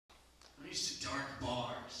used to dark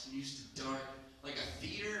bars. I'm used to dark, like a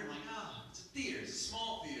theater. I'm like, it's a theater. It's a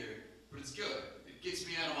small theater, but it's good. It gets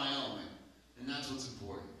me out of my element, and that's what's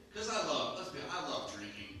important. Because I love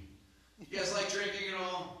drinking. You guys like drinking at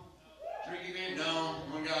all? Drinking, man? No.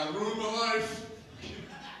 One guy ruined my life.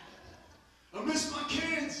 I miss my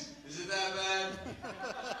kids. Is it that bad?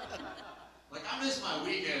 Like, I miss my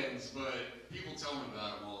weekends, but people tell me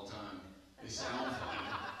about them all the time. They sound funny.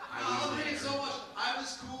 I love drinking so much. I have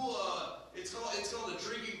this cool, it's called a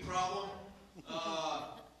drinking problem.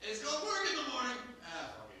 It's called work in the morning.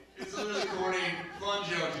 Fuck it. It's a really corny, fun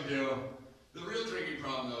joke to do. The real drinking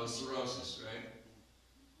problem, though, is cirrhosis, right?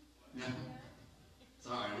 No.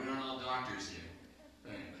 Sorry, we aren't all doctors here.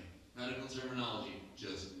 Apparently. Medical terminology,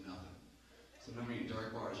 just nothing. So I mean,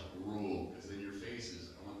 dark bars rule, because then your faces,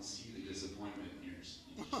 I want to see the disappointment in yours.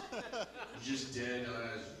 You're just dead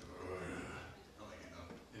eyes. I like it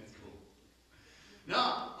though. It's cool. No,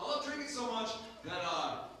 I love drinking so much that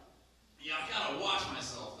I gotta watch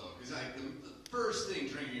myself though, because the first thing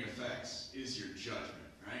drinking affects is your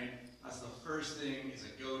judgment, right? That's the first thing. It's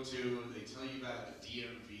a go-to. They tell you about the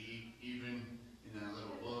DMV even in that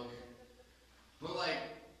little book. But like,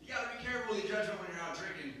 you gotta be careful with your judgment when you're out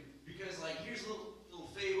drinking, because like, here's a little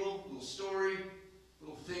fable, little story,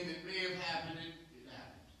 little thing that may have happened. It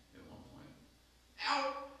happened at one point.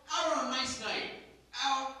 Out on a nice night,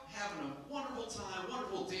 out having a wonderful time,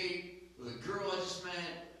 wonderful date with a girl I just met.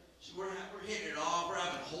 We're hitting it off. We're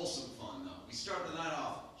having wholesome fun though. We start the night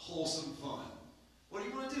off wholesome fun. What do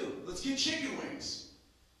you want to do? Let's get chicken wings.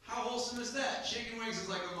 How wholesome is that? Chicken wings is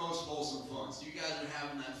like the most wholesome fun. So you guys are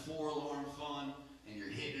having that forlorn fun, and you're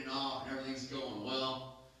hitting it off, and everything's going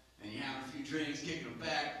well, and you're having a few drinks, kicking them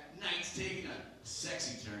back. Night's taking a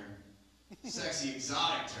sexy turn, sexy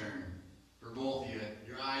exotic turn for both of you.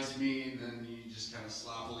 Your eyes meet, and then you just kind of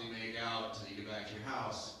sloppily make out until you get back to your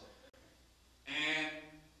house. And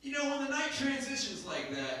you know, when the night transitions like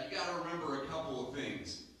that, you got to remember a couple of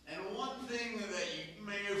things. And one thing that you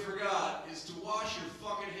may have forgot is to wash your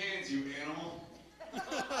fucking hands, you animal.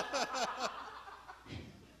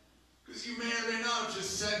 Because you may or may not have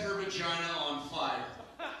just set her vagina on fire.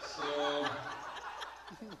 So,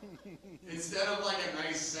 instead of like a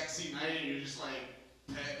nice sexy night and you're just like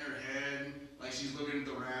petting her head, like she's looking at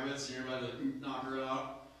the rabbits and you're about to knock her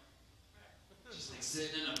out. Just like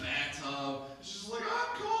sitting in a bathtub. She's just like,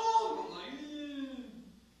 I'm cold. I'm like,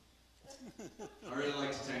 I really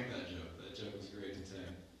like to tank that joke. That joke was great to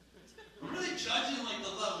tank. I'm really judging like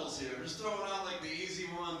the levels here. I'm just throwing out like the easy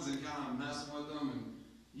ones and kind of messing with them. And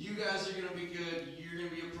you guys are gonna be good. You're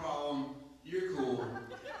gonna be a problem. You're cool.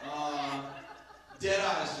 Dead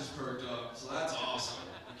Eyes just perked up, so that's awesome.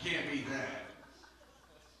 You can't beat that.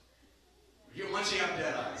 Once you have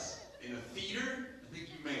Dead Eyes in a theater, I think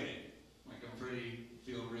you made it. Like I'm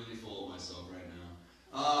feeling really full of myself right now.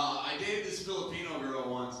 I dated this Filipino girl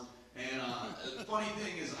once. And the funny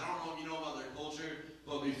thing is, I don't know if you know about their culture,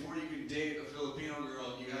 but before you can date a Filipino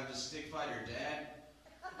girl, you have to stick fight her dad.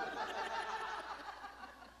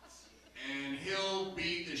 And he'll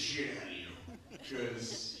beat the shit out of you.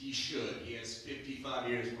 Because he should. He has 55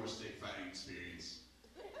 years more stick fighting experience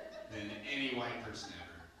than any white person ever.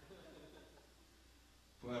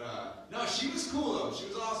 But, no, she was cool though. She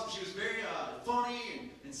was awesome. She was very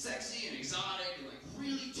funny and sexy and exotic and like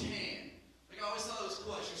really tan. I always thought it was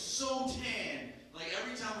cool. She was so tan. Like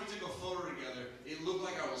every time we took a photo together, it looked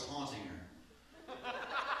like I was haunting her.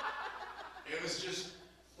 It was just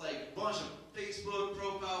like a bunch of Facebook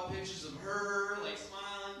profile pictures of her, like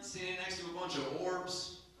smiling, standing next to a bunch of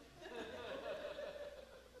orbs.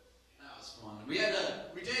 That was fun. We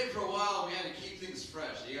dated for a while. We had to keep things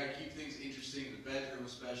fresh. You got to keep things interesting in the bedroom,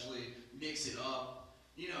 especially mix it up.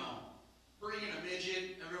 You know, bring in a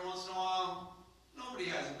midget every once in a while. Nobody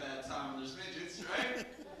has a bad time when there's midgets, right?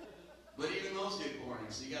 But even those get boring,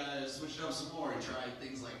 so you gotta switch it up some more and try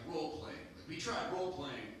things like role-playing. Like we tried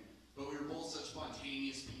role-playing, but we were both such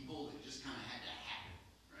spontaneous people that it just kind of had to happen,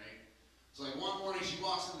 right? So like one morning she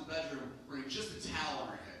walks in the bedroom wearing just a towel on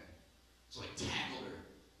her head. So I tackled her,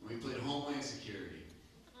 and we played Homeland Security.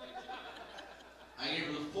 I gave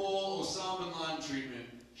her the full Osama bin Laden treatment,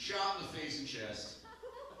 shot in the face and chest,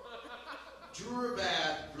 drew her a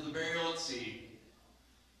bath for the burial at sea.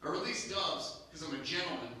 I released doves because I'm a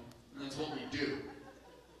gentleman, and that's what we do.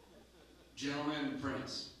 Gentleman and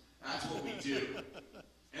prince. That's what we do.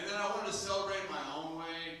 And then I wanted to celebrate my own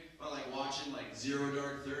way by like watching like Zero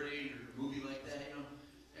Dark 30 or a movie like that, you know.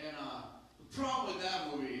 And the problem with that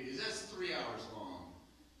movie is that's 3 hours long.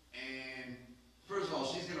 And first of all,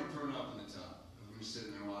 she's gonna burn up in the tub if I'm just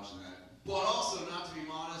sitting there watching that. But also, not to be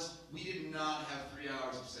modest, we did not have 3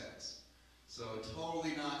 hours of sex. So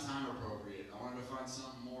totally not time appropriate. wanted to find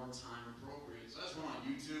something more time appropriate. So I just went on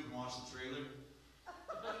YouTube and watched the trailer.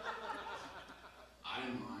 I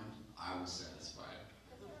didn't mind. I was satisfied.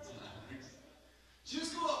 She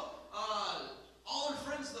was cool. All her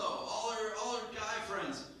friends though, all her guy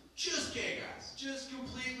friends, just gay guys. Just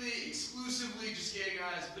completely, exclusively just gay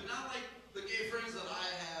guys, but not like the gay friends that I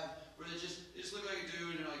have, where they just look like a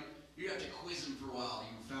dude and like you have to quiz them for a while.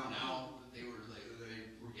 You found out that they were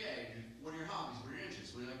gay. What are your hobbies? What are your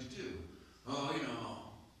interests? What do you like to do? Oh, you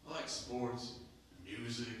know, I like sports,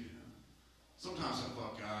 music, you know. Sometimes I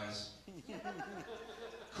fuck guys.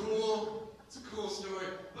 Cool. It's a cool story.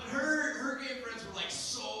 But her gay friends were like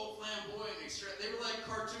so flamboyant and they were like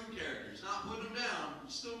cartoon characters, not putting them down,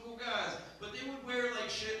 still cool guys. But they would wear like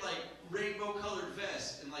shit like rainbow colored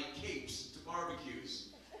vests and like capes to barbecues.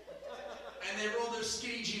 And they rolled their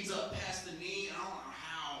skinny jeans up past the knee. I don't know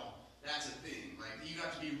how that's a thing. Like you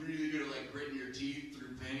have to be really good at like gritting your teeth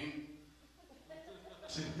through pain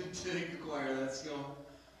to acquire that skill.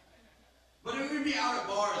 But we'd be out at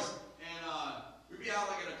bars and we'd be out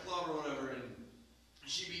like at a club or whatever, and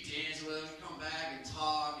she'd be dancing with them, come back and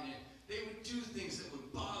talk, and they would do things that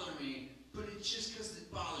would bother me, but it's just because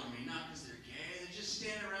it bothered me, not because they're gay. They just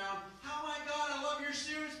stand around, oh my God, I love your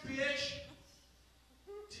shoes, bitch.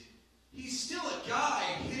 He's still a guy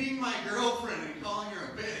hitting my girlfriend and calling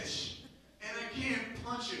her a bitch, and I can't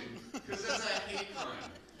punch him because that's a hate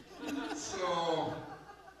crime. So,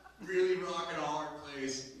 really rocking a hard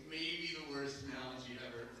place. Maybe the worst analogy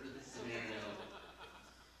ever for this scenario.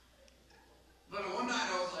 But one night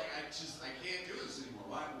I was like, I can't do this anymore.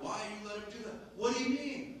 Why you let him do that? What do you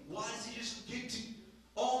mean? Why does he just get to,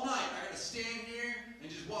 all night I gotta stand here and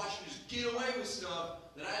just watch him just get away with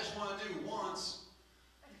stuff that I just want to do once.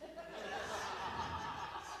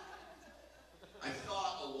 I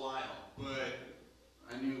thought a while, but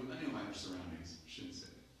I knew my surroundings. Shouldn't say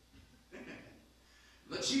it.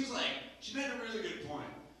 But she made a really good point.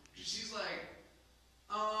 She's like,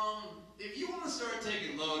 if you want to start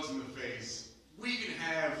taking loads in the face, we can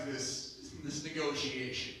have this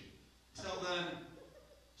negotiation. Till then,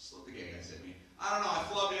 just let the gay guys hit me. I don't know, I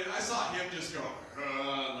flubbed it. I saw him just go,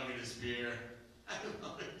 look at his beer. I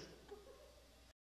love it.